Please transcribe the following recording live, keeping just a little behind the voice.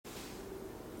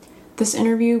This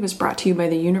interview was brought to you by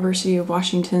the University of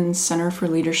Washington's Center for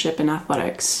Leadership in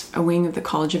Athletics, a wing of the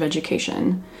College of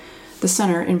Education. The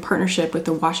center, in partnership with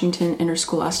the Washington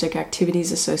Interscholastic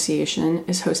Activities Association,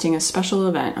 is hosting a special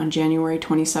event on January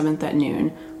 27th at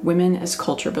noon, Women as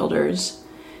Culture Builders.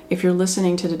 If you're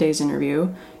listening to today's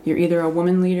interview, you're either a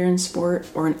woman leader in sport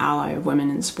or an ally of women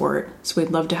in sport, so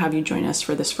we'd love to have you join us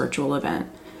for this virtual event.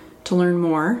 To learn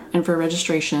more and for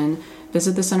registration,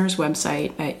 visit the center's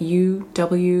website at uwcla.uw.edu.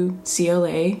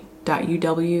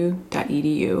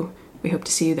 We hope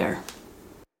to see you there.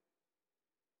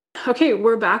 Okay,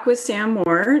 we're back with Sam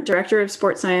Moore, Director of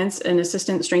Sports Science and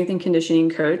Assistant Strength and Conditioning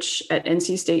Coach at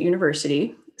NC State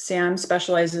University. Sam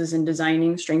specializes in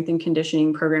designing strength and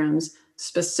conditioning programs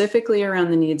specifically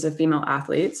around the needs of female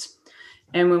athletes.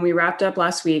 And when we wrapped up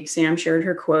last week, Sam shared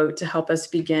her quote to help us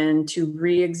begin to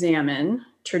re-examine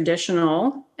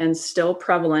traditional and still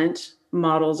prevalent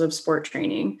models of sport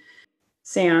training.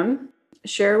 Sam,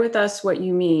 share with us what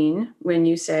you mean when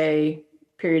you say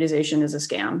periodization is a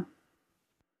scam.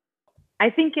 I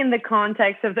think in the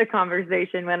context of the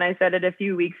conversation, when I said it a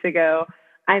few weeks ago,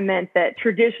 I meant that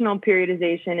traditional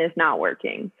periodization is not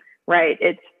working, right?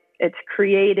 It's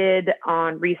created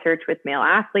on research with male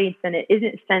athletes, and it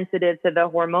isn't sensitive to the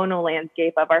hormonal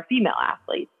landscape of our female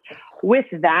athletes. With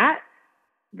that,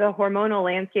 the hormonal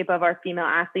landscape of our female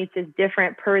athletes is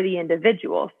different per the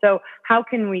individual. So how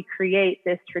can we create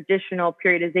this traditional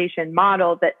periodization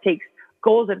model that takes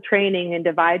goals of training and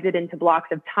divides it into blocks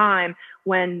of time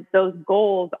when those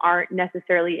goals aren't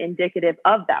necessarily indicative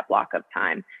of that block of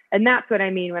time? And that's what I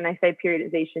mean when I say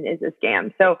periodization is a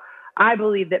scam. So I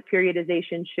believe that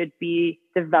periodization should be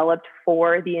developed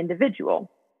for the individual.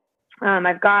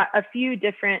 I've got a few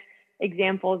different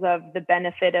examples of the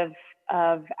benefit of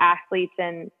athletes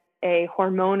and a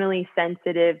hormonally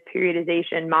sensitive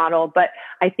periodization model. But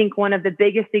I think one of the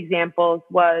biggest examples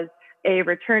was a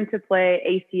return to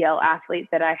play ACL athlete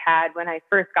that I had when I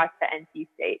first got to NC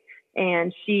State.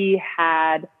 And she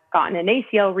had gotten an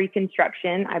ACL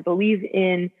reconstruction, I believe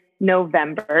in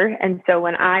November. And so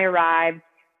when I arrived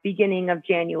beginning of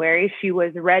January, she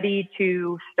was ready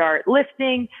to start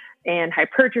lifting, and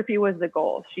hypertrophy was the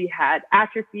goal. She had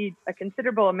atrophied a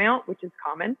considerable amount, which is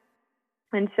common.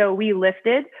 And so we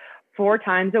lifted 4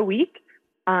 times a week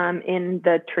in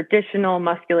the traditional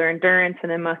muscular endurance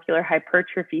and the muscular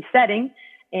hypertrophy setting.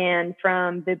 And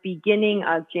from the beginning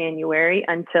of January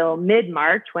until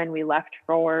mid-March, when we left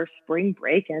for spring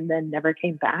break and then never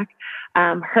came back,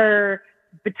 her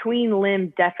between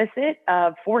limb deficit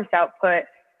of force output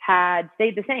had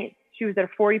stayed the same. She was at a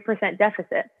 40%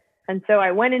 deficit. And so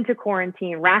I went into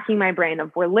quarantine, racking my brain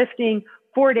of we're lifting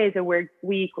 4 days a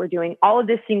week. We're doing all of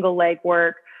this single leg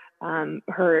work.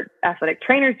 Her athletic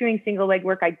trainer's doing single leg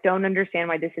work. I don't understand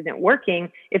why this isn't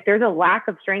working. If there's a lack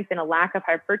of strength and a lack of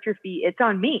hypertrophy, it's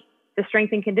on me, the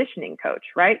strength and conditioning coach,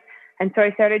 right? And so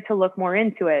I started to look more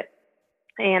into it.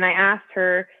 And I asked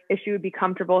her if she would be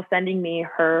comfortable sending me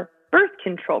her birth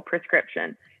control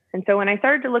prescription. And so when I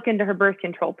started to look into her birth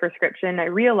control prescription, I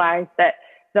realized that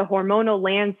the hormonal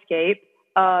landscape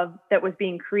that was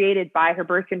being created by her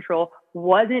birth control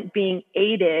wasn't being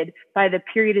aided by the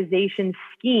periodization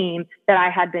scheme that I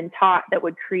had been taught that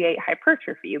would create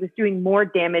hypertrophy. It was doing more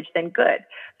damage than good.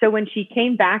 So when she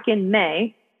came back in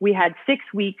May, we had 6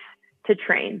 weeks to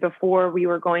train before we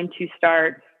were going to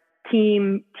start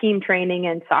team training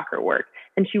and soccer work.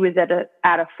 And she was at a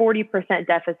 40%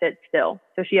 deficit still.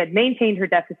 So she had maintained her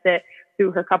deficit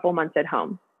through her couple months at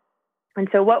home. And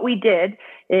so what we did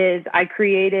is I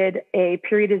created a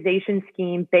periodization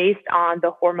scheme based on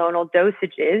the hormonal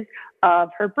dosages of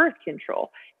her birth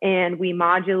control. And we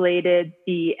modulated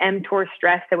the mTOR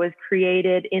stress that was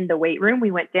created in the weight room.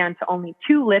 We went down to only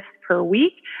 2 lifts per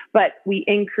week, but we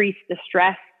increased the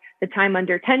stress, the time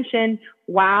under tension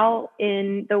while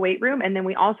in the weight room. And then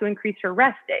we also increased her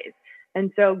rest days.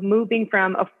 And so moving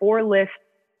from a 4 lift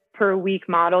per week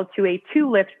model to a 2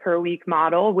 lift per week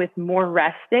model with more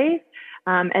rest days,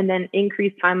 and then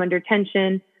increased time under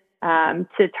tension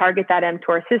to target that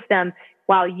mTOR system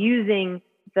while using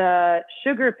the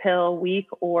sugar pill week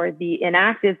or the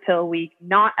inactive pill week,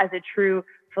 not as a true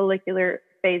follicular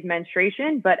phase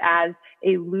menstruation, but as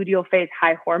a luteal phase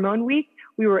high hormone week.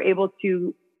 We were able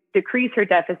to decrease her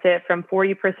deficit from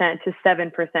 40% to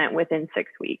 7% within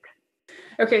 6 weeks.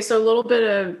 Okay, so a little bit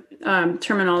of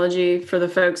terminology for the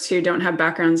folks who don't have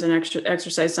backgrounds in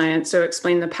exercise science. So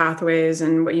explain the pathways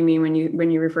and what you mean when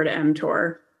you refer to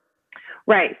mTOR.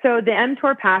 Right. So the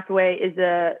mTOR pathway is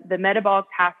the metabolic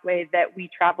pathway that we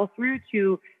travel through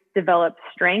to develop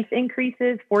strength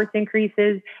increases, force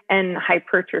increases, and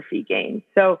hypertrophy gains.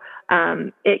 So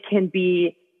it can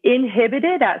be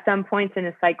inhibited at some points in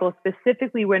a cycle,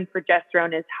 specifically when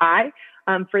progesterone is high.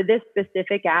 For this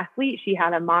specific athlete, she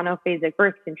had a monophasic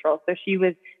birth control. So she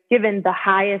was given the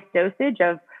highest dosage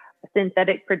of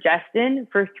synthetic progestin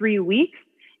for 3 weeks.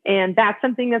 And that's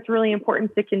something that's really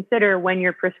important to consider when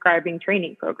you're prescribing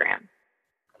training programs.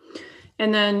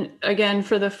 And then again,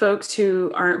 for the folks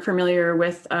who aren't familiar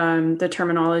with the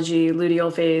terminology,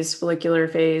 luteal phase, follicular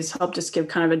phase, help just give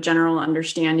kind of a general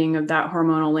understanding of that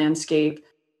hormonal landscape.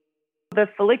 The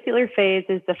follicular phase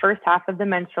is the first half of the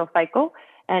menstrual cycle,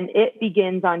 and it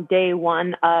begins on day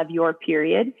 1 of your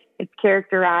period. It's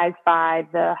characterized by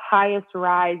the highest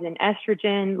rise in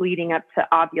estrogen leading up to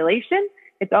ovulation.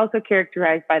 It's also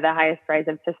characterized by the highest rise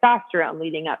of testosterone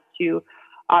leading up to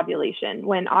ovulation.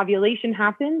 When ovulation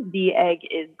happens, the egg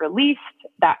is released.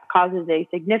 That causes a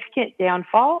significant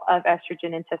downfall of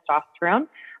estrogen and testosterone.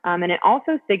 And it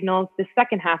also signals the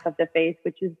second half of the phase,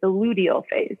 which is the luteal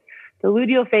phase. The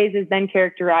luteal phase is then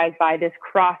characterized by this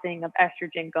crossing of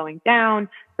estrogen going down,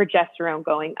 progesterone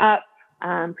going up.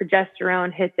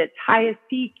 Progesterone hits its highest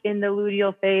peak in the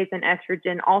luteal phase, and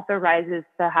estrogen also rises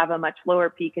to have a much lower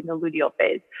peak in the luteal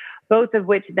phase, both of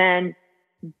which then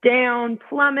down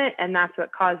plummet, and that's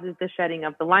what causes the shedding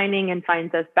of the lining and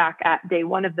finds us back at day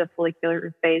 1 of the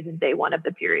follicular phase and day 1 of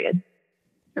the period.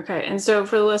 Okay. And so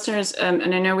for the listeners,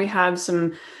 and I know we have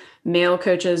some male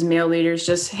coaches, male leaders,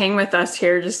 just hang with us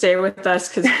here, just stay with us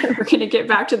because we're going to get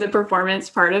back to the performance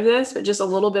part of this, but just a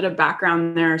little bit of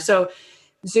background there. So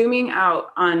zooming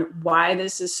out on why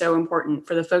this is so important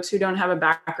for the folks who don't have a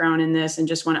background in this and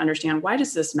just want to understand, why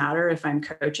does this matter if I'm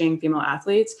coaching female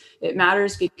athletes? It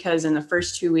matters because in the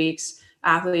first 2 weeks,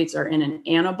 athletes are in an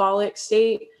anabolic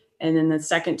state. And then the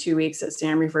second 2 weeks that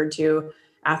Sam referred to,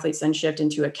 athletes then shift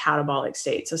into a catabolic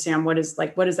state. So Sam, what does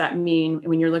that mean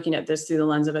when you're looking at this through the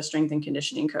lens of a strength and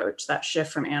conditioning coach, that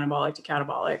shift from anabolic to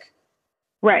catabolic?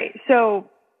 Right. So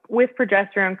with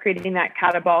progesterone creating that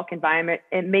catabolic environment,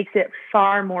 it makes it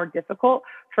far more difficult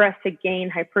for us to gain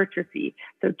hypertrophy.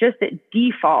 So just at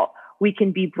default, we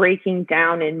can be breaking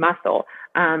down in muscle.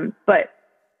 But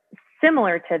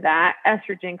similar to that,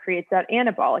 estrogen creates that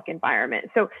anabolic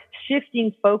environment. So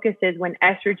shifting focuses when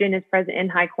estrogen is present in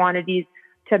high quantities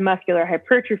to muscular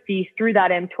hypertrophy through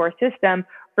that mTOR system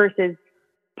versus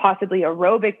possibly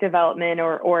aerobic development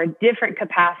or a different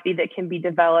capacity that can be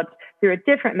developed through a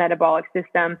different metabolic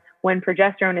system when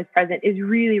progesterone is present is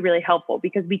really, really helpful,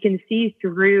 because we can see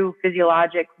through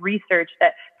physiologic research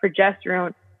that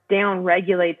progesterone down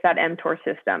regulates that mTOR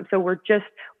system. So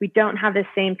we don't have the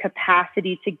same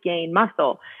capacity to gain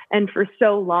muscle. And for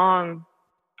so long,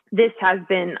 this has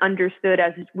been understood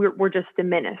as we're just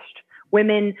diminished.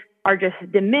 Women are just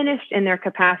diminished in their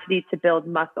capacity to build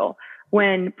muscle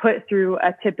when put through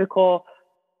a typical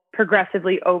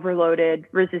progressively overloaded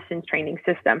resistance training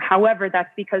system. However,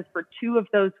 that's because for 2 of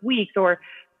those weeks, or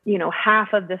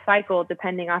half of the cycle,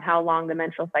 depending on how long the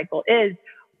menstrual cycle is,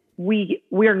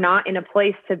 we're not in a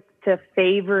place to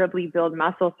favorably build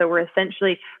muscle. So we're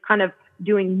essentially kind of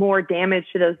doing more damage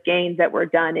to those gains that were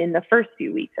done in the first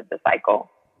few weeks of the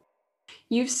cycle.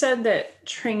 You've said that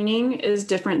training is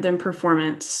different than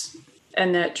performance,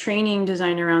 and that training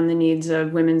designed around the needs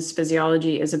of women's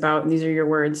physiology is about, and these are your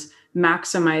words,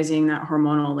 maximizing that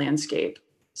hormonal landscape.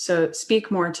 So speak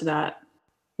more to that.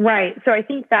 Right. So I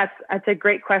think that's a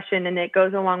great question, and it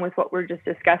goes along with what we're just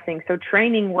discussing. So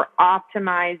training, we're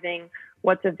optimizing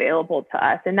what's available to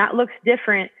us, and that looks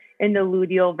different in the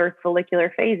luteal versus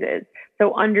follicular phases.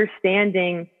 So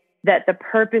understanding that the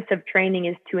purpose of training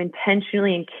is to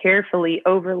intentionally and carefully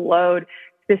overload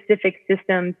specific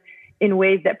systems in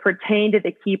ways that pertain to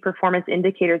the key performance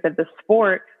indicators of the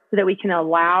sport so that we can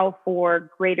allow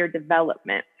for greater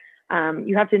development.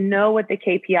 You have to know what the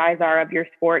KPIs are of your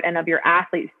sport and of your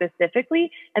athlete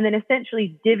specifically, and then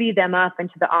essentially divvy them up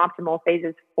into the optimal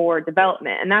phases for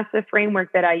development. And that's the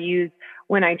framework that I use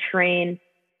when I train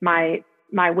my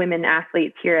women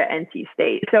athletes here at NC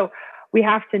State. So we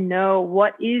have to know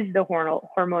what is the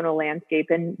hormonal landscape.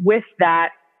 And with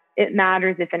that, it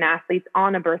matters if an athlete's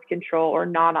on a birth control or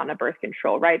not on a birth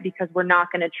control, right? Because we're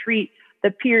not going to treat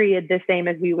the period the same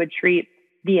as we would treat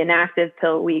the inactive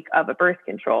pill week of a birth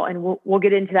control. And we'll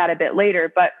get into that a bit later.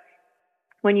 But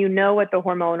when you know what the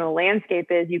hormonal landscape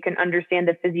is, you can understand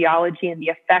the physiology and the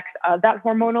effects of that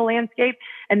hormonal landscape.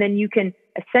 And then you can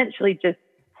essentially just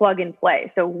plug and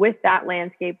play. So with that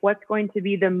landscape, what's going to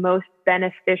be the most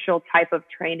beneficial type of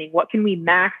training? What can we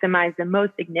maximize the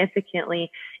most significantly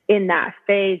in that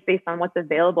phase based on what's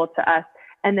available to us?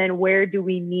 And then where do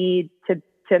we need to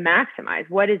maximize?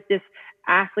 What is this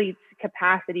athlete's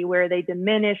capacity? Where are they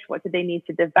diminished? What do they need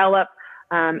to develop?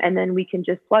 And then we can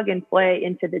just plug and play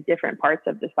into the different parts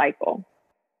of the cycle.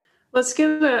 Let's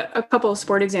give a couple of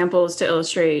sport examples to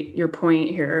illustrate your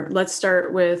point here. Let's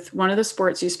start with one of the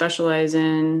sports you specialize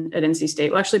in at NC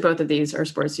State. Well, actually, both of these are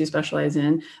sports you specialize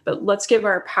in, but let's give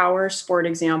our power sport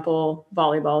example,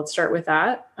 volleyball. Let's start with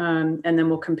that, and then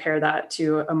we'll compare that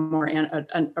to a more an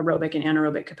aerobic and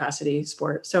anaerobic capacity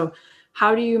sport. So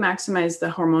how do you maximize the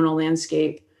hormonal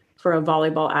landscape for a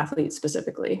volleyball athlete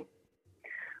specifically?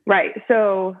 Right.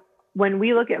 So when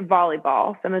we look at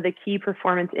volleyball, some of the key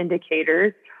performance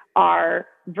indicators are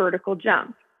vertical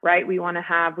jumps, right? We want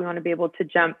to be able to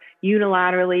jump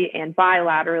unilaterally and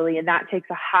bilaterally, and that takes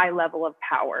a high level of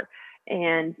power.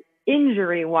 And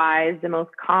injury wise, the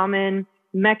most common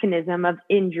mechanism of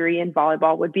injury in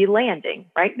volleyball would be landing,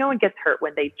 right? No one gets hurt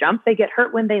when they jump, they get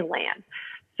hurt when they land.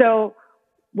 So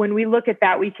when we look at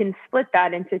that, we can split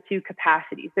that into two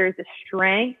capacities. There's a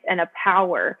strength and a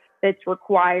power that's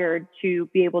required to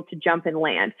be able to jump and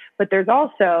land, but there's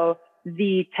also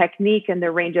the technique and the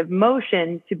range of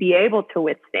motion to be able to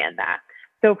withstand that.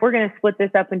 So if we're going to split this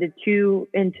up into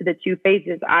the two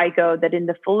phases, I go that in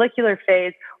the follicular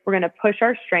phase, we're going to push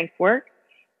our strength work.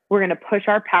 We're going to push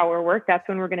our power work. That's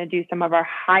when we're going to do some of our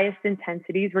highest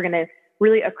intensities. We're going to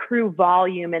really accrue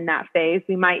volume in that phase.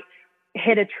 We might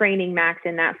hit a training max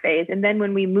in that phase. And then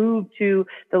when we move to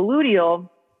the luteal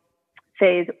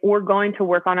phase, we're going to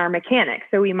work on our mechanics.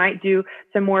 So we might do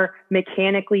some more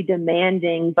mechanically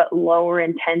demanding but lower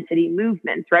intensity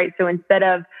movements, right? So instead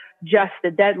of just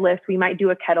a deadlift, we might do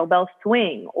a kettlebell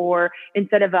swing, or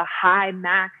instead of a high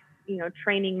max,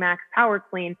 training max power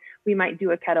clean, we might do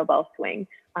a kettlebell swing.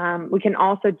 We can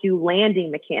also do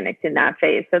landing mechanics in that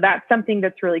phase. So that's something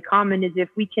that's really common, is if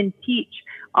we can teach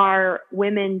our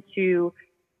women to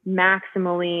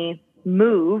maximally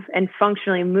move and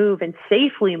functionally move and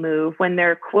safely move when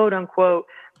they're quote unquote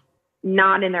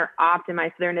not in their optimized,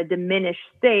 so they're in a diminished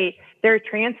state, their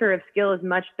transfer of skill is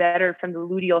much better from the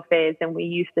luteal phase than we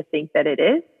used to think that it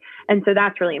is. And so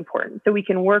that's really important. So we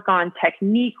can work on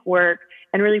technique work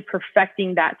and really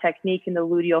perfecting that technique in the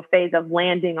luteal phase of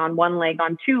landing on one leg,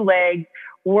 on two legs,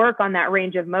 work on that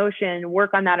range of motion,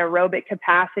 work on that aerobic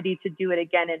capacity to do it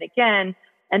again and again.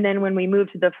 And then when we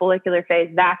move to the follicular phase,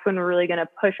 that's when we're really going to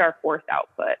push our force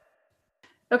output.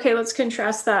 Okay, let's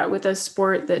contrast that with a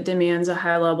sport that demands a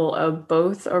high level of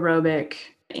both aerobic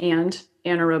and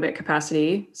anaerobic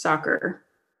capacity, soccer.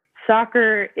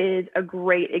 Soccer is a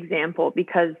great example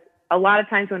because a lot of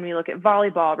times when we look at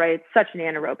volleyball, right, it's such an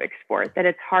anaerobic sport that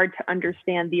it's hard to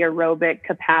understand the aerobic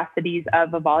capacities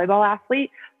of a volleyball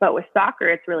athlete. But with soccer,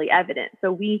 it's really evident.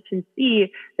 So we can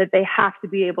see that they have to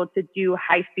be able to do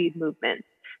high speed movements.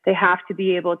 They have to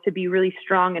be able to be really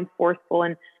strong and forceful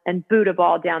and boot a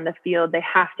ball down the field. They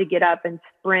have to get up and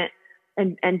sprint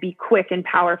and be quick and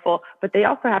powerful, but they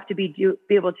also have to be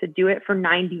able to do it for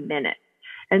 90 minutes.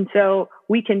 And so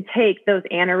we can take those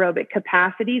anaerobic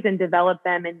capacities and develop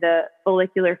them in the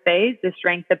follicular phase, the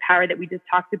strength, the power that we just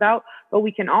talked about, but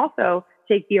we can also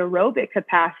take the aerobic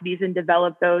capacities and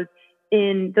develop those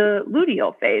in the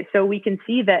luteal phase. So we can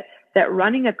see that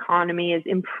running economy is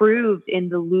improved in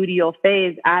the luteal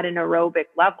phase at an aerobic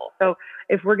level. So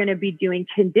if we're going to be doing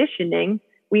conditioning,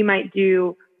 we might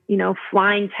do,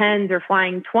 flying 10s or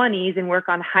flying 20s and work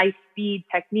on high speed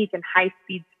technique and high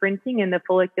speed sprinting in the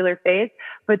follicular phase,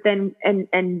 but then,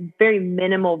 and very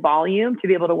minimal volume to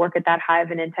be able to work at that high of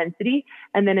an intensity.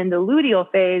 And then in the luteal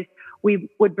phase, we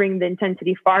would bring the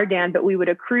intensity far down, but we would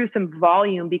accrue some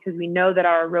volume because we know that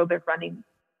our aerobic running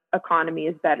economy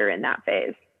is better in that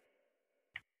phase.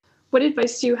 What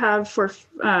advice do you have for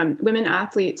women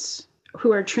athletes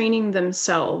who are training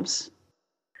themselves?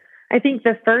 I think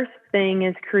the first thing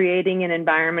is creating an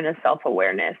environment of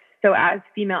self-awareness. So as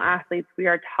female athletes, we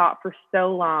are taught for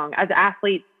so long, as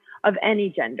athletes of any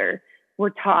gender,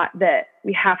 we're taught that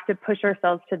we have to push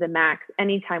ourselves to the max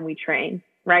anytime we train,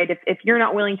 right? If you're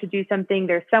not willing to do something,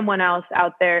 there's someone else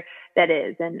out there that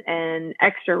is, and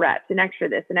extra reps and extra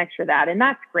this and extra that. And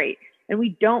that's great. And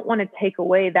we don't want to take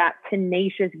away that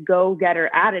tenacious go-getter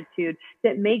attitude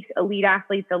that makes elite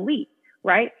athletes elite,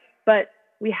 right? But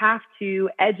we have to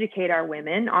educate our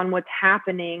women on what's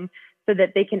happening so that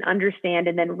they can understand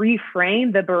and then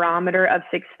reframe the barometer of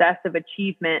success, of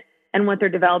achievement, and what they're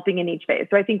developing in each phase.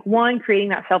 So I think one, creating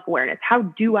that self-awareness. How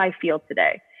do I feel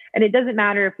today? And it doesn't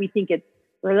matter if we think it's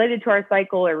related to our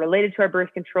cycle or related to our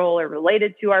birth control or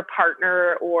related to our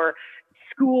partner or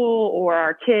school or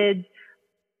our kids.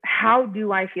 How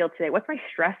do I feel today? What's my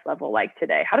stress level like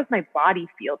today? How does my body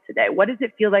feel today? What does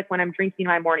it feel like when I'm drinking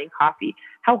my morning coffee?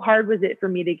 How hard was it for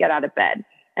me to get out of bed?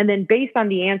 And then based on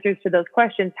the answers to those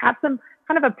questions, have some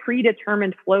kind of a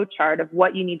predetermined flow chart of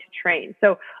what you need to train.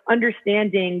 So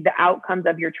understanding the outcomes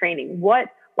of your training. Why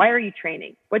Why are you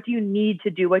training? What do you need to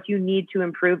do? What do you need to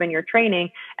improve in your training?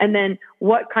 And then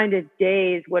what kind of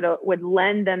days would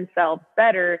lend themselves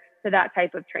better to that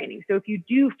type of training? So if you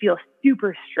do feel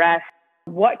super stressed,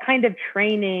 what kind of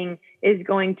training is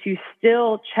going to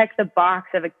still check the box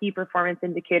of a key performance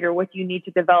indicator? What do you need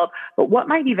to develop? But what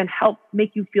might even help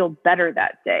make you feel better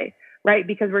that day, right?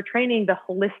 Because we're training the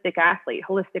holistic athlete,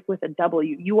 holistic with a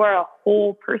W. You are a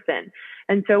whole person.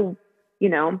 And so,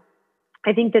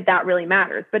 I think that really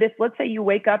matters. But if, let's say you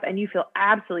wake up and you feel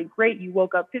absolutely great, you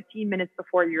woke up 15 minutes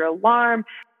before your alarm,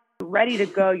 you're ready to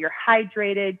go, you're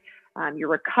hydrated, you're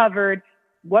recovered.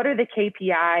 What are the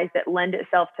KPIs that lend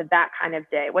itself to that kind of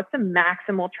day? What's the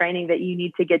maximal training that you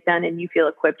need to get done and you feel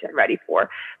equipped and ready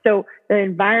for? So the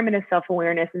environment of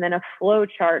self-awareness, and then a flow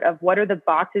chart of what are the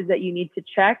boxes that you need to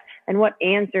check and what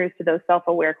answers to those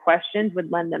self-aware questions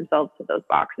would lend themselves to those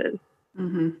boxes.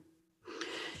 Mm-hmm.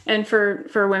 And for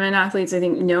women athletes, I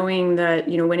think knowing that,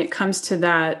 when it comes to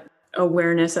that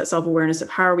awareness, that self-awareness of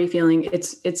how are we feeling,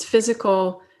 it's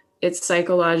physical, it's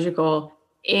psychological,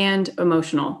 and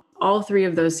emotional. All three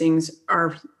of those things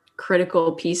are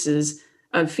critical pieces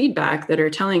of feedback that are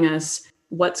telling us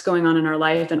what's going on in our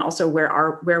life and also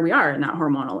where we are in that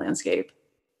hormonal landscape.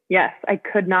 Yes, I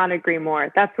could not agree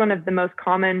more. That's one of the most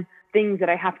common things that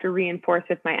I have to reinforce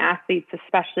with my athletes,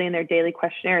 especially in their daily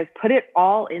questionnaires. Put it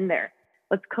all in there.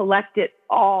 Let's collect it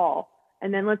all.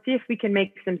 And then let's see if we can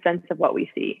make some sense of what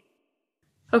we see.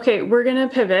 Okay, we're going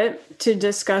to pivot to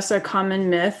discuss a common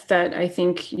myth that I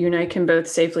think you and I can both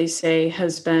safely say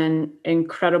has been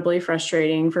incredibly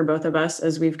frustrating for both of us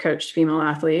as we've coached female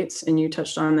athletes. And you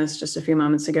touched on this just a few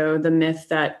moments ago, the myth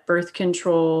that birth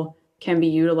control can be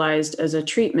utilized as a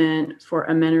treatment for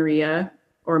amenorrhea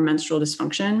or menstrual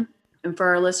dysfunction. And for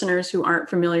our listeners who aren't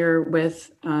familiar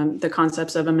with the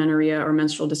concepts of amenorrhea or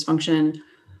menstrual dysfunction,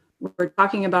 we're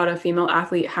talking about a female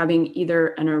athlete having either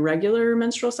an irregular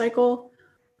menstrual cycle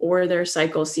or their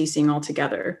cycle ceasing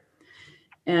altogether.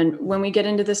 And when we get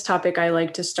into this topic, I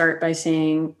like to start by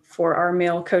saying, for our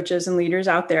male coaches and leaders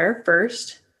out there,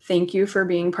 first, thank you for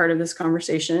being part of this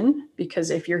conversation,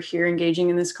 because if you're here engaging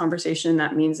in this conversation,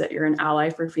 that means that you're an ally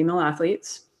for female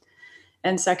athletes.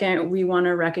 And second, we want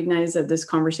to recognize that this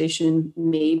conversation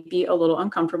may be a little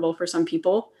uncomfortable for some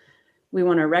people. We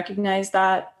want to recognize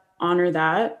that, honor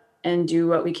that, and do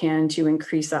what we can to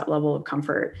increase that level of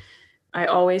comfort. I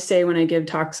always say when I give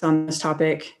talks on this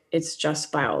topic, it's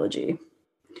just biology.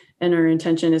 And our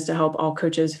intention is to help all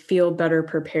coaches feel better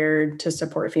prepared to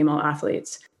support female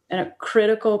athletes. And a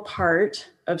critical part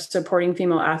of supporting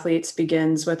female athletes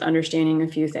begins with understanding a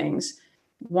few things.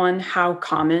 One, how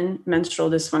common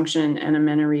menstrual dysfunction and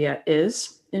amenorrhea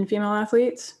is in female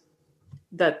athletes,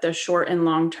 that the short and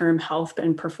long-term health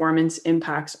and performance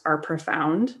impacts are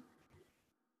profound,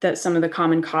 that some of the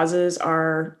common causes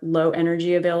are low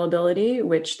energy availability,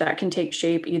 which that can take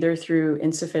shape either through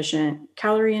insufficient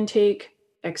calorie intake,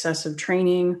 excessive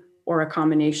training, or a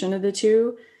combination of the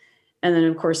two. And then,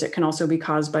 of course, it can also be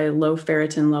caused by low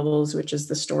ferritin levels, which is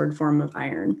the stored form of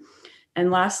iron. And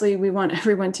lastly, we want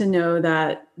everyone to know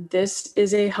that this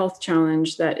is a health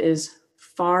challenge that is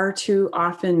far too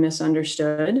often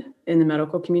misunderstood in the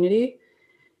medical community.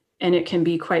 And it can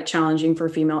be quite challenging for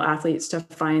female athletes to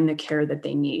find the care that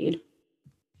they need.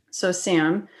 So,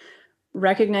 Sam,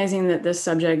 recognizing that this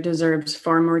subject deserves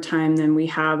far more time than we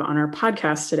have on our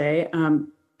podcast today,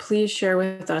 please share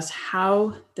with us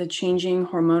how the changing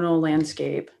hormonal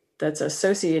landscape that's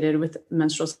associated with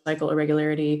menstrual cycle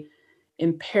irregularity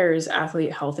impairs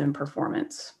athlete health and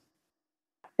performance.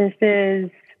 It's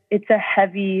a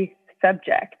heavy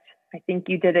subject. I think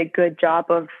you did a good job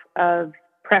of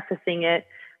prefacing it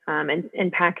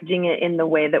and packaging it in the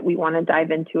way that we want to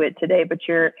dive into it today. But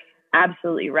you're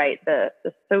absolutely right. The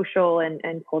social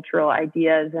and cultural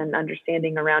ideas and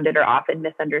understanding around it are often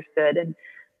misunderstood. And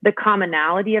the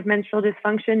commonality of menstrual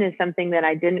dysfunction is something that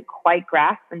I didn't quite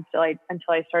grasp until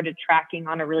I started tracking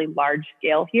on a really large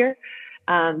scale here.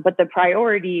 But the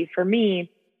priority for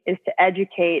me is to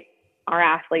educate our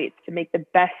athletes to make the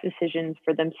best decisions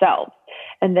for themselves,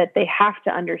 and that they have to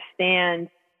understand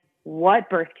what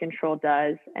birth control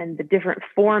does and the different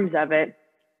forms of it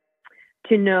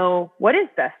to know what is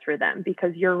best for them.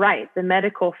 Because you're right, the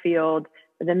medical field,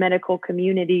 the medical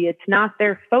community, it's not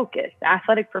their focus.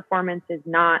 Athletic performance is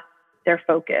not their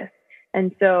focus.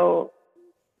 And so,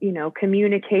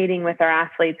 communicating with our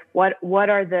athletes, what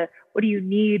do you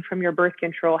need from your birth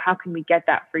control? How can we get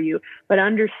that for you? But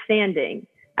understanding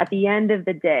at the end of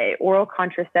the day, oral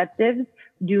contraceptives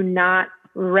do not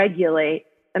regulate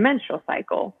the menstrual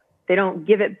cycle. They don't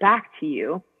give it back to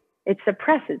you. it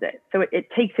suppresses it. So it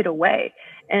takes it away.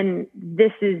 And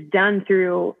this is done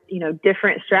through,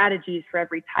 different strategies for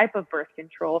every type of birth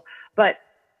control. But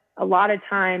a lot of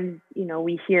times,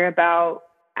 we hear about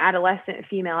adolescent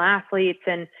female athletes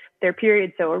and their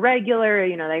period's so irregular,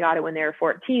 they got it when they were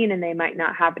 14 and they might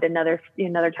not have it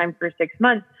another time for 6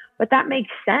 months. But that makes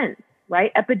sense,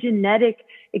 right? Epigenetic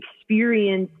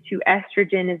experience to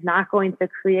estrogen is not going to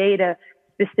create a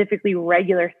specifically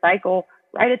regular cycle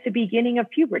right at the beginning of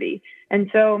puberty. And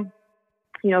so,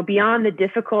 beyond the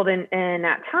difficult and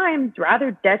at times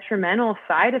rather detrimental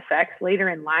side effects later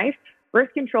in life,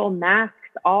 birth control masks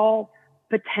all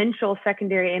potential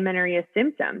secondary amenorrhea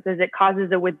symptoms as it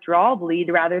causes a withdrawal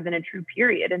bleed rather than a true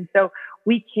period. And so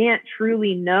we can't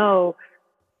truly know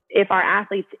if our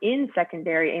athlete's in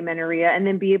secondary amenorrhea and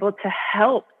then be able to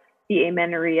help the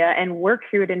amenorrhea and work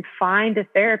through it and find a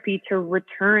therapy to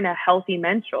return a healthy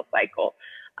menstrual cycle.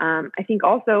 I think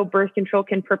also birth control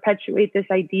can perpetuate this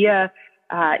idea,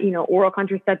 oral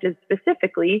contraceptives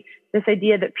specifically, this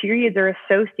idea that periods are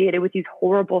associated with these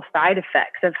horrible side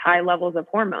effects of high levels of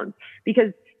hormones,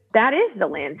 because that is the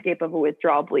landscape of a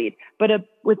withdrawal bleed. But a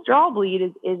withdrawal bleed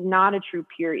is not a true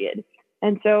period.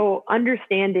 And so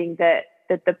understanding that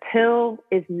the pill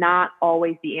is not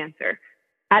always the answer.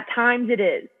 At times it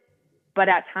is, but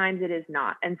at times it is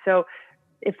not. And so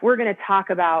if we're going to talk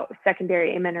about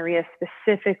secondary amenorrhea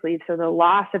specifically, so the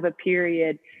loss of a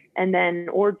period and then,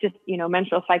 or just,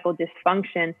 menstrual cycle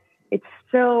dysfunction, it's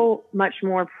so much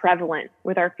more prevalent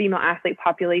with our female athlete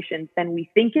populations than we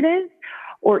think it is,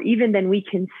 or even than we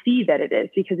can see that it is,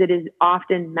 because it is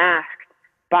often masked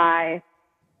by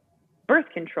birth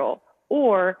control,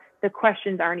 or the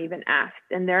questions aren't even asked.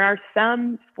 And there are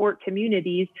some sport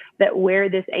communities that wear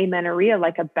this amenorrhea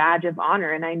like a badge of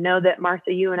honor. And I know that,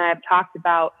 Martha, you and I have talked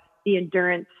about the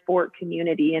endurance sport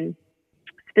community, and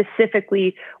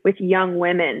specifically with young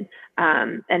women,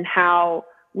 and how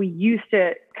we used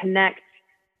to connect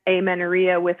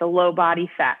amenorrhea with a low body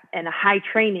fat and a high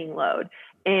training load.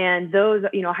 And those,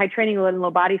 high training load and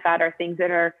low body fat are things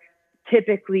that are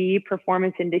typically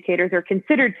performance indicators, or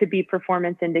considered to be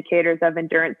performance indicators of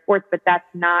endurance sports, but that's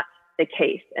not the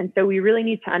case. And so we really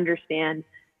need to understand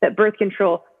that birth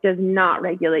control does not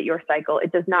regulate your cycle.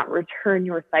 It does not return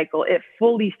your cycle. It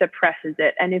fully suppresses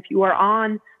it. And if you are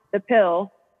on the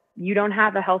pill, you don't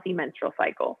have a healthy menstrual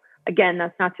cycle. Again,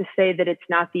 that's not to say that it's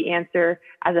not the answer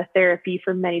as a therapy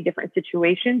for many different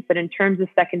situations, but in terms of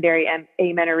secondary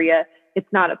amenorrhea,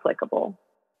 it's not applicable.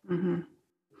 Mm-hmm.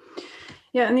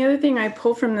 Yeah. And the other thing I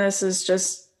pull from this is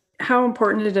just how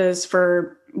important it is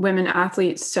for women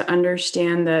athletes to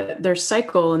understand that their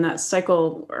cycle, and that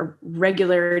cycle or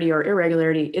regularity or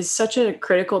irregularity, is such a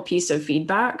critical piece of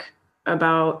feedback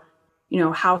about,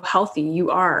 how healthy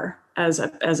you are as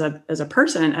a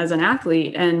person, as an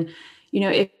athlete. And,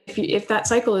 if that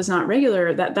cycle is not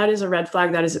regular, that is a red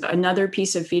flag. That is another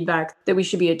piece of feedback that we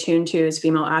should be attuned to as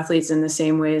female athletes, in the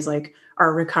same ways like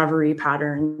our recovery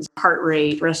patterns, heart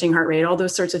rate, resting heart rate, all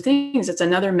those sorts of things. It's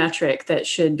another metric that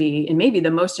should be, and maybe the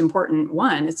most important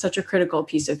one. It's such a critical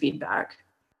piece of feedback.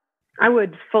 I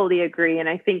would fully agree. And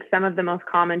I think some of the most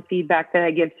common feedback that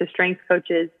I give to strength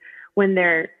coaches when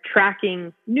they're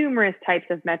tracking numerous types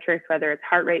of metrics, whether it's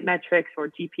heart rate metrics or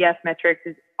GPS metrics,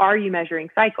 is, are you measuring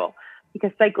cycle?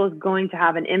 Because cycle is going to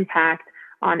have an impact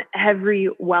on every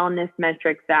wellness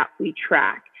metric that we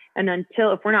track. And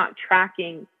if we're not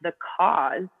tracking the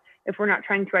cause, if we're not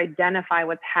trying to identify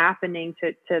what's happening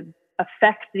to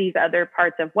affect these other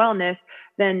parts of wellness,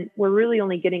 then we're really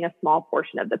only getting a small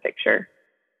portion of the picture.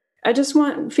 I just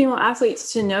want female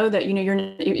athletes to know that,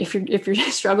 if you're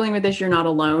struggling with this, you're not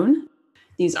alone.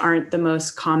 These aren't the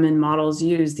most common models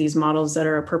used. These models that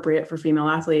are appropriate for female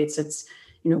athletes. It's,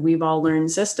 we've all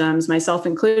learned systems, myself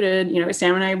included.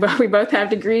 Sam and I, we both have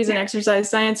degrees in exercise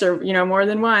science, or, more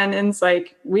than one. And it's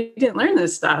like, we didn't learn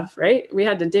this stuff, right? We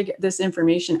had to dig this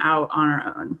information out on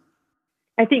our own.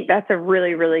 I think that's a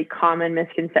really, really common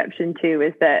misconception too,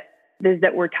 is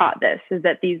that we're taught this, is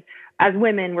that as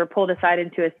women, we're pulled aside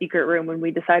into a secret room when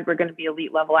we decide we're going to be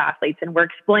elite level athletes, and we're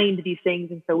explained these things.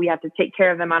 And so we have to take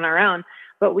care of them on our own.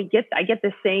 But I get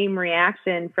the same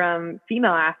reaction from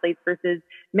female athletes versus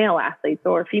male athletes,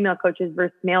 or female coaches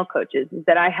versus male coaches, is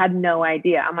that I had no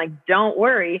idea. I'm like, don't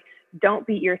worry, don't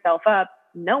beat yourself up.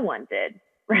 No one did,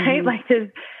 right? Mm-hmm. Like this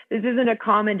isn't a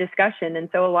common discussion. And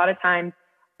so a lot of times,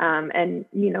 and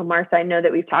Martha, I know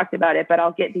that we've talked about it, but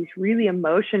I'll get these really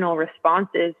emotional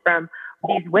responses from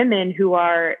these women who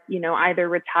are, either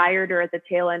retired or at the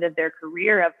tail end of their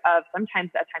career, of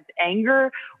sometimes at times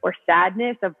anger or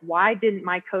sadness of, why didn't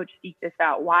my coach seek this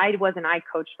out? Why wasn't I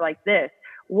coached like this?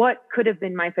 what could have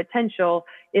been my potential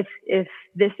if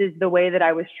this is the way that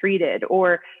I was treated,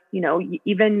 or,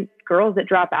 even girls that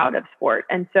drop out of sport.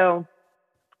 And so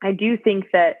I do think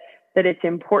that it's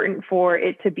important for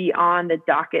it to be on the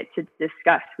docket to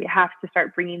discuss. We have to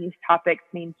start bringing these topics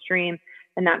mainstream.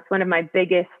 And that's one of my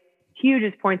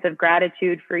hugest points of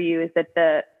gratitude for you, is that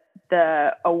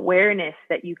the awareness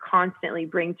that you constantly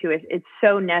bring to it, it's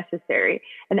so necessary.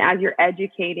 And as you're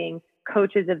educating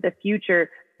coaches of the future,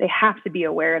 they have to be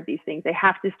aware of these things. They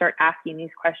have to start asking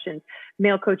these questions,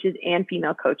 male coaches and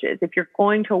female coaches. If you're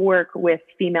going to work with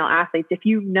female athletes, if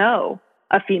you know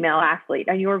a female athlete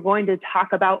and you're going to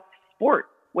talk about sport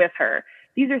with her,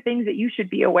 these are things that you should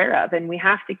be aware of. And we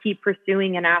have to keep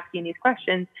pursuing and asking these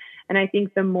questions. And I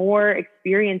think the more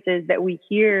experiences that we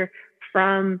hear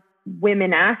from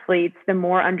women athletes, the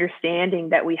more understanding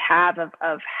that we have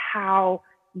of how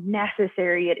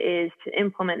necessary it is to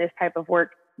implement this type of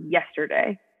work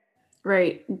yesterday.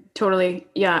 Right. Totally.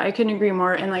 Yeah, I couldn't agree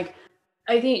more. And I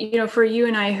think, for you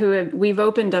and I we've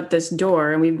opened up this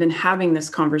door and we've been having this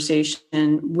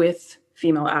conversation with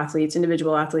female athletes,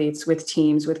 individual athletes, with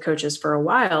teams, with coaches for a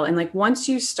while. And once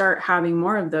you start having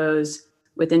more of those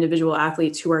with individual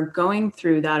athletes who are going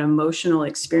through that emotional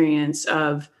experience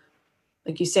of,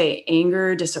 like you say,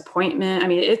 anger, disappointment. I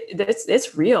mean,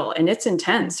 it's real and it's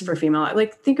intense for female.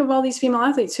 Think of all these female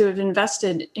athletes who have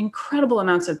invested incredible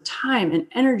amounts of time and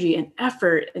energy and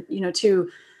effort,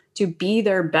 to be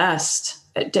their best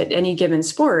at any given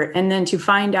sport. And then to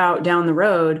find out down the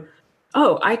road,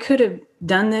 oh, I could have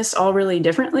done this all really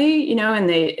differently, and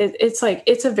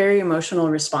it's a very emotional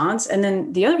response. And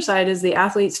then the other side is the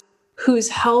athletes whose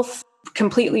health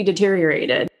completely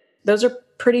deteriorated. Those are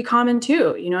pretty common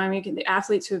too. The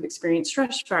athletes who have experienced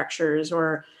stress fractures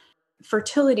or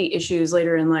fertility issues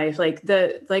later in life, like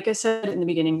I said in the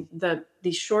beginning,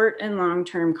 the short and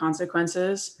long-term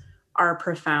consequences are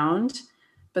profound,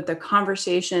 but the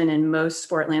conversation in most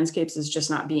sport landscapes is just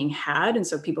not being had. And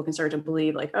so people can start to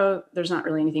believe oh, there's not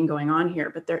really anything going on here,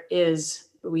 but there is.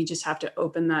 We just have to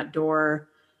open that door,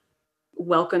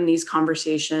 welcome these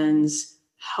conversations,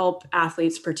 help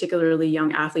athletes, particularly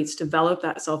young athletes, develop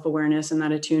that self-awareness and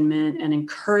that attunement, and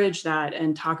encourage that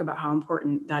and talk about how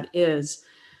important that is.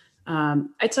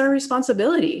 It's our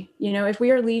responsibility. If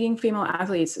we are leading female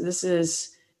athletes,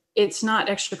 it's not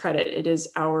extra credit. It is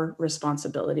our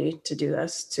responsibility to do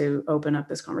this, to open up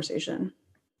this conversation.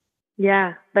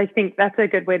 Yeah, I think that's a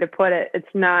good way to put it. It's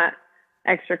not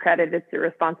extra credit, it's a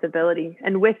responsibility.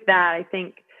 And with that, I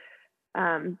think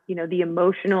the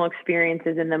emotional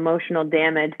experiences and the emotional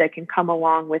damage that can come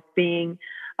along with being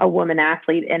a woman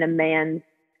athlete in a man's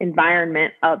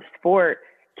environment of sport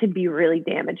can be really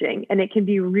damaging. And it can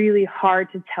be really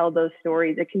hard to tell those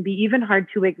stories. It can be even hard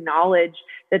to acknowledge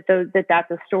that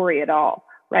that's a story at all,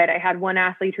 right? I had one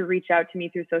athlete who reached out to me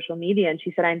through social media and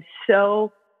she said, I'm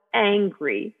so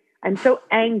angry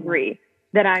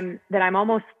that I'm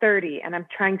almost 30 and I'm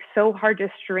trying so hard to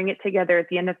string it together at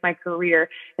the end of my career.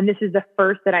 And this is the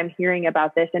first that I'm hearing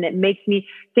about this. And it makes me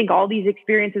think all these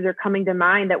experiences are coming to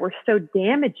mind that were so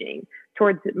damaging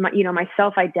towards my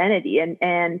self-identity.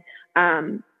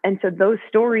 And so those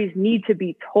stories need to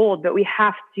be told, but we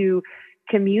have to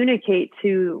communicate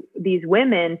to these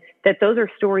women that those are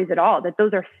stories at all, that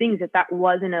those are things that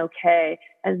wasn't okay,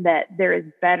 and that there is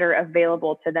better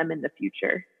available to them in the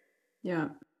future. Yeah.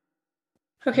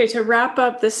 Okay, to wrap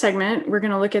up this segment, we're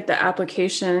going to look at the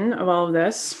application of all of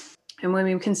this. And when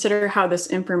we consider how this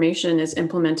information is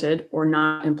implemented or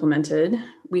not implemented,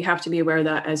 we have to be aware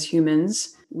that as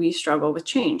humans, we struggle with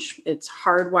change. It's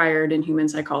hardwired in human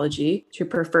psychology to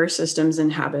prefer systems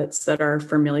and habits that are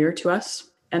familiar to us.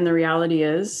 And the reality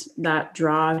is that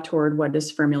draw toward what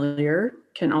is familiar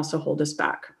can also hold us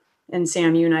back. And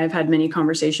Sam, you and I have had many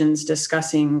conversations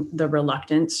discussing the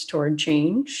reluctance toward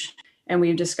change. And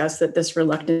we've discussed that this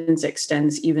reluctance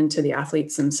extends even to the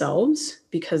athletes themselves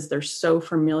because they're so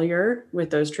familiar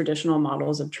with those traditional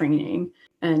models of training.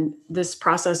 And this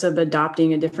process of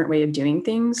adopting a different way of doing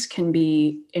things can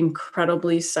be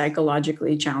incredibly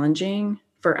psychologically challenging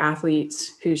for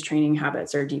athletes whose training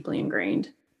habits are deeply ingrained.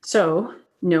 So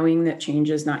knowing that change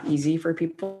is not easy for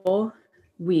people,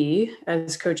 we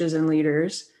as coaches and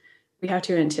leaders, we have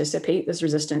to anticipate this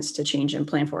resistance to change and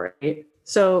plan for it.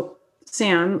 So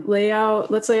Sam,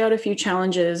 let's lay out a few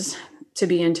challenges to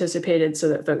be anticipated so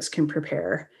that folks can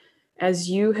prepare. As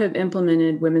you have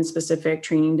implemented women-specific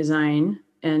training design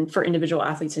and for individual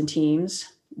athletes and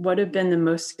teams, what have been the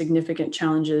most significant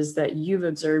challenges that you've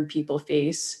observed people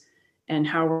face, and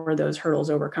how were those hurdles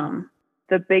overcome?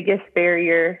 The biggest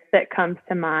barrier that comes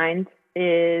to mind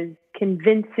is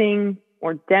convincing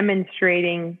or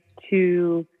demonstrating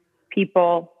to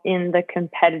people in the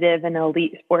competitive and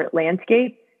elite sport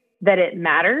landscape that it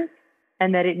matters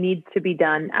and that it needs to be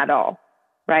done at all,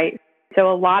 right?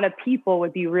 So a lot of people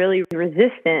would be really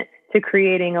resistant to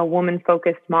creating a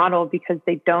woman-focused model because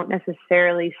they don't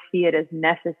necessarily see it as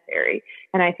necessary.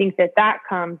 And I think that that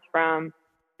comes from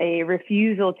a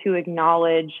refusal to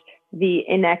acknowledge the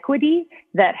inequity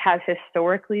that has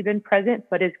historically been present,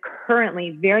 but is currently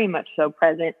very much so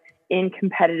present in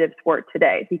competitive sport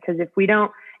today. Because if we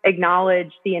don't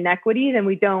acknowledge the inequity, then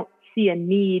we don't see a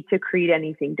need to create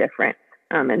anything different.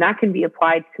 And that can be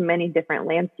applied to many different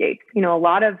landscapes. You know, a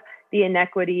lot of the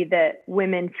inequity that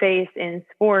women face in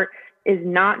sport is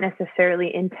not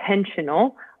necessarily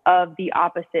intentional of the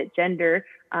opposite gender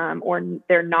or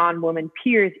their non-woman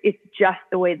peers. It's just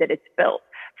the way that it's built.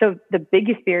 So the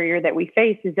biggest barrier that we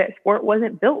face is that sport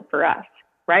wasn't built for us,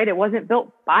 right? It wasn't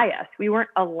built by us. We weren't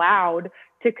allowed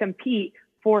to compete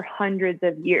for hundreds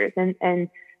of years. And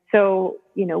so,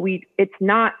 you know, it's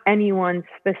not anyone's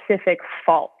specific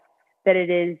fault that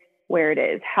it is where it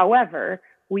is. However,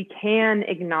 we can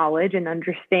acknowledge and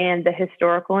understand the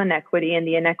historical inequity and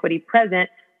the inequity present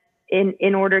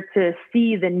in order to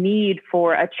see the need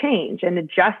for a change, an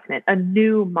adjustment, a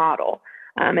new model.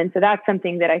 And so that's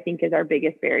something that I think is our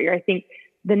biggest barrier. I think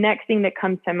the next thing that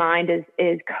comes to mind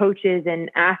is coaches and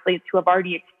athletes who have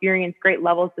already experienced great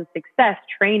levels of success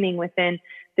training within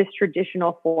this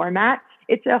traditional format.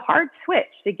 It's a hard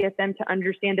switch to get them to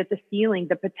understand that the ceiling,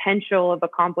 the potential of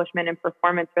accomplishment and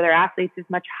performance for their athletes is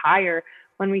much higher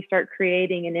when we start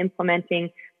creating and implementing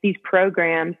these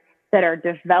programs that are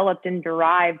developed and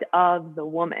derived of the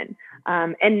woman.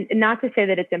 And not to say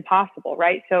that it's impossible,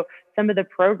 right? So some of the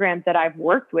programs that I've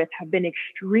worked with have been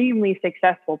extremely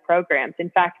successful programs. In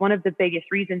fact, one of the biggest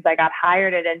reasons I got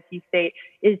hired at NC State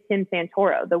is Tim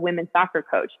Santoro, the women's soccer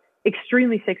coach.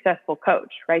 Extremely successful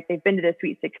coach, right? They've been to the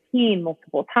Sweet 16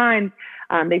 multiple times.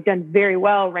 They've done very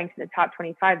well, ranked in the top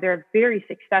 25. They're a very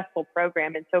successful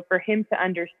program. And so for him to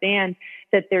understand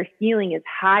that their ceiling is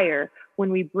higher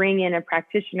when we bring in a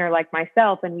practitioner like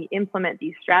myself and we implement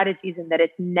these strategies and that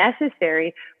it's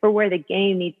necessary for where the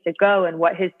game needs to go and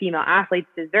what his female athletes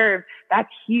deserve,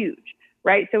 that's huge,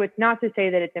 right? So it's not to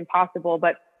say that it's impossible,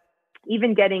 but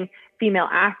even getting female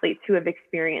athletes who have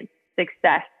experienced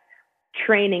success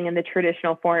training in the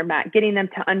traditional format, getting them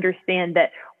to understand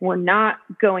that we're not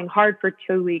going hard for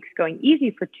 2 weeks, going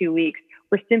easy for 2 weeks.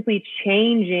 We're simply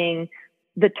changing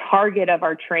the target of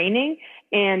our training.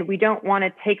 And we don't want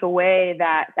to take away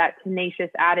that tenacious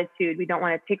attitude. We don't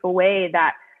want to take away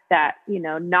that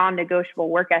non-negotiable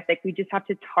work ethic. We just have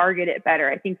to target it better.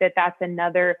 I think that's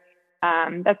another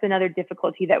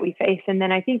difficulty that we face. And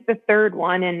then I think the third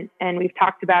one, and we've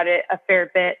talked about it a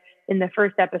fair bit in the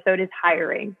first episode, is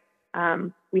hiring.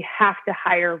 We have to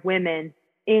hire women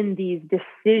in these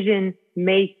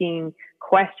decision-making,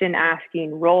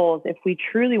 question-asking roles if we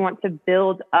truly want to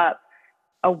build up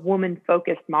a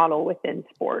woman-focused model within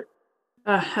sport.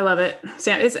 I love it,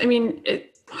 Sam.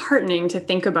 It's heartening to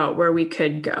think about where we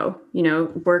could go. You know,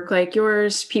 work like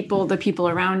yours, the people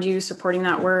around you supporting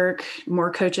that work,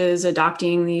 more coaches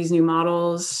adopting these new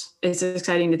models. It's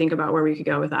exciting to think about where we could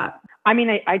go with that. I mean,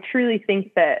 I truly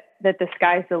think that the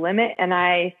sky's the limit. And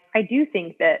I do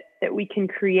think that we can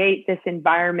create this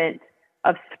environment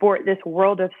of sport, this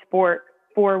world of sport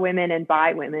for women and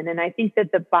by women. And I think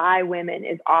that the by women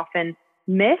is often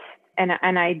missed. And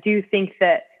I do think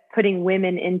that putting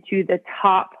women into the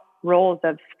top roles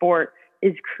of sport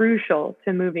is crucial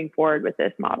to moving forward with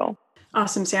this model.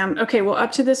 Awesome, Sam. Okay, well,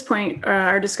 up to this point,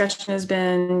 our discussion has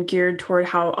been geared toward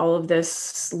how all of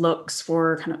this looks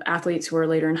for kind of athletes who are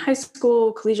later in high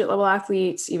school, collegiate level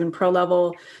athletes, even pro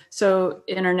level. So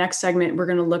in our next segment, we're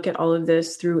going to look at all of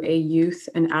this through a youth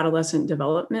and adolescent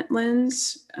development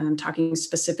lens, talking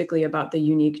specifically about the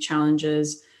unique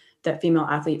challenges that female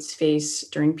athletes face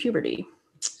during puberty.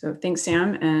 So thanks,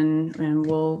 Sam, and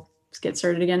we'll get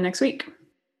started again next week.